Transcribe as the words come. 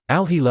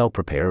Al-Hilal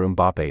prepare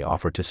Mbappe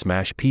offer to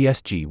smash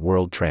PSG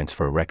world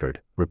transfer record,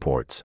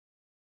 reports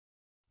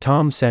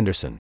Tom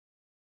Sanderson.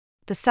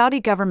 The Saudi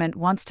government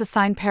wants to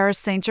sign Paris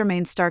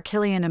Saint-Germain star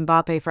Kylian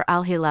Mbappe for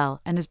Al-Hilal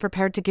and is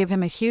prepared to give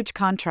him a huge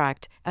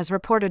contract, as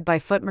reported by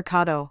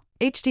Footmercado.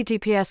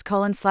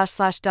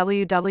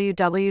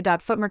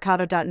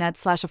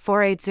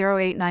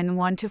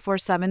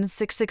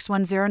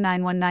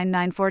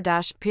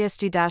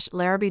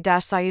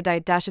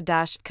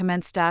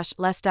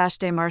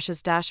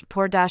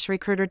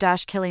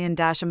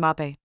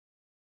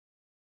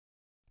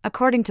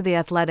 According to The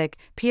Athletic,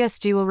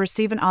 PSG will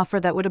receive an offer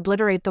that would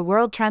obliterate the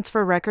world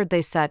transfer record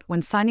they set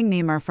when signing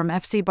Neymar from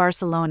FC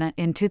Barcelona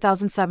in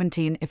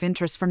 2017 if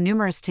interest from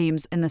numerous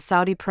teams in the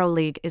Saudi Pro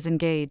League is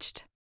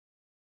engaged.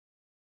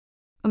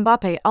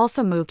 Mbappe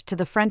also moved to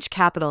the French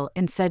capital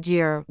in said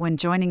year when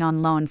joining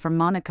on loan from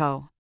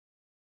Monaco.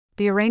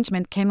 The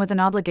arrangement came with an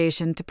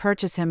obligation to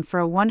purchase him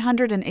for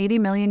 €180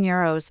 million,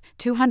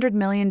 $200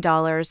 million,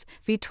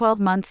 fee 12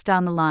 months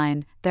down the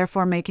line,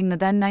 therefore making the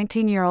then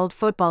 19-year-old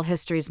football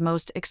history's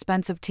most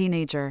expensive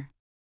teenager.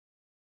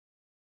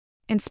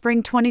 In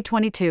spring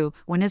 2022,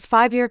 when his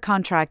 5-year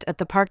contract at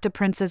the Parc des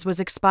Princes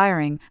was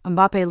expiring,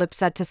 Mbappe looked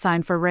set to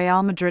sign for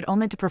Real Madrid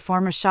only to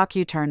perform a shock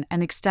U-turn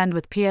and extend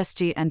with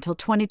PSG until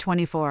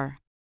 2024.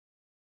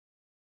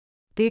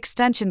 The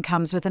extension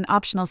comes with an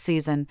optional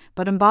season,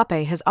 but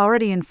Mbappe has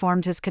already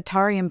informed his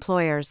Qatari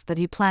employers that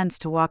he plans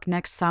to walk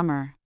next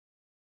summer.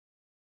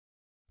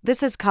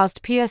 This has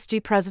caused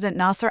PSG President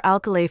Nasser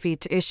Al-Khelaifi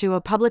to issue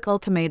a public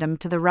ultimatum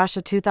to the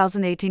Russia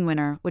 2018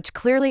 winner, which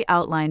clearly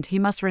outlined he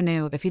must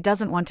renew if he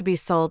doesn't want to be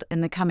sold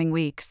in the coming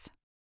weeks.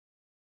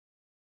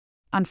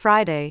 On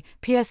Friday,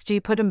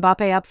 PSG put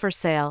Mbappe up for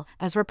sale,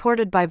 as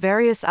reported by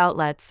various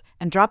outlets,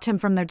 and dropped him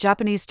from their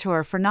Japanese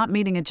tour for not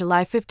meeting a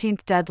July 15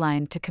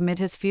 deadline to commit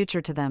his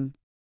future to them.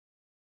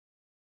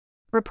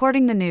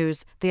 Reporting the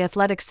news, The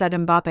Athletic said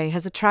Mbappe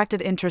has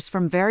attracted interest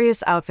from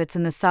various outfits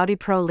in the Saudi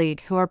Pro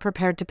League who are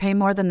prepared to pay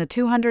more than the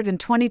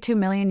 €222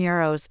 million,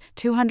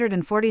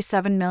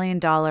 $247 million,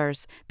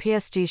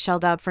 PSG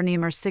shelled out for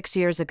Neymar 6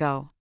 years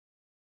ago.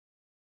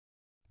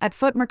 At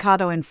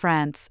Footmercado in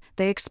France,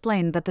 they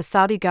explained that the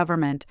Saudi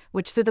government,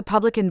 which through the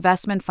Public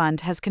Investment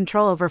Fund has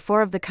control over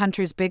 4 of the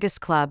country's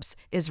biggest clubs,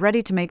 is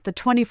ready to make the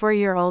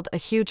 24-year-old a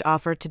huge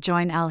offer to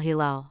join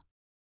Al-Hilal.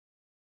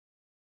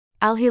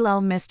 Al-Hilal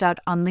missed out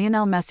on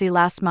Lionel Messi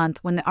last month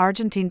when the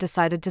Argentine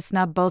decided to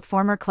snub both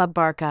former club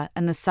Barca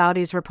and the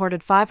Saudis'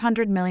 reported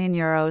 €500 million,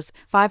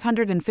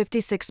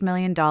 $556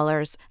 million,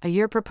 a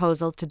year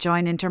proposal to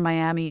join Inter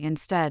Miami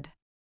instead.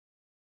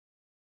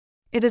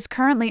 It is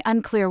currently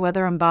unclear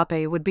whether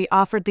Mbappe would be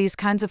offered these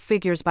kinds of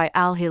figures by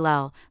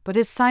Al-Hilal, but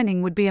his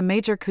signing would be a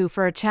major coup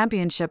for a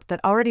championship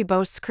that already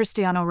boasts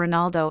Cristiano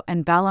Ronaldo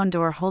and Ballon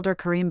d'Or holder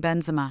Karim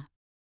Benzema.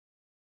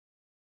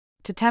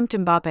 To tempt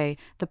Mbappe,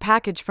 the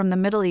package from the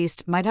Middle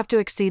East might have to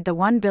exceed the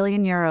 €1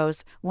 billion,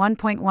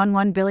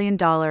 $1.11 billion,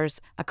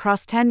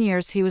 across 10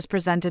 years he was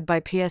presented by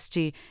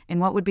PSG, in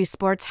what would be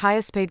sport's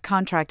highest-paid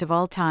contract of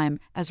all time,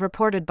 as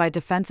reported by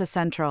Defensa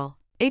Central.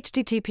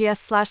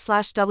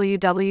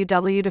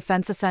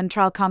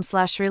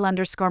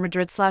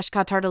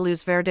 https://www.defensacentral.com/real_madrid/Qatar de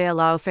luz verde a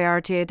la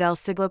oferta del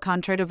siglo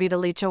contrato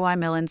vitalicio y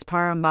millions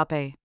para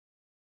Mbappe.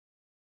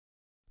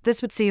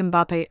 This would see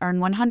Mbappe earn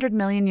 €100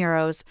 million,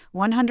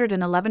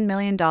 $111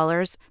 million,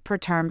 per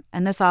term,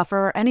 and this offer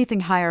or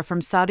anything higher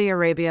from Saudi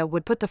Arabia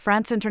would put the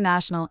France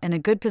international in a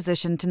good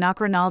position to knock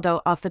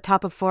Ronaldo off the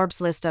top of Forbes'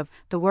 list of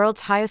the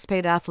world's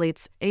highest-paid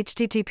athletes,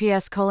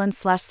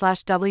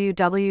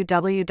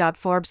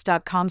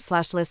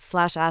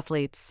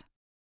 https://www.forbes.com/list/athletes.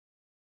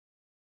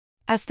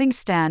 As things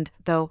stand,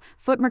 though,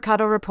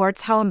 Footmercado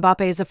reports how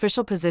Mbappe's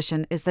official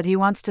position is that he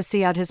wants to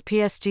see out his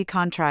PSG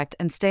contract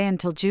and stay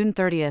until June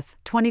 30,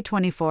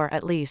 2024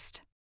 at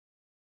least.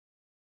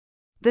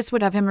 This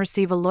would have him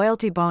receive a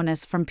loyalty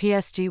bonus from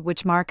PSG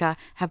which Marca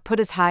have put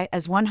as high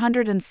as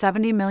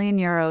 €170 million,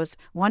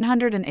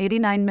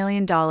 $189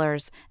 million,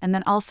 and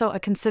then also a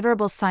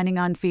considerable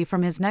signing-on fee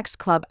from his next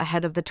club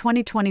ahead of the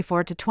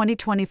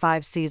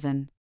 2024-2025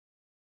 season.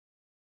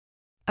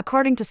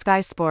 According to Sky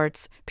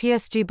Sports,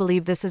 PSG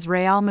believe this is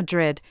Real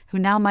Madrid, who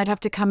now might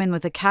have to come in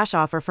with a cash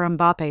offer for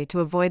Mbappe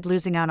to avoid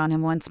losing out on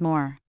him once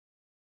more.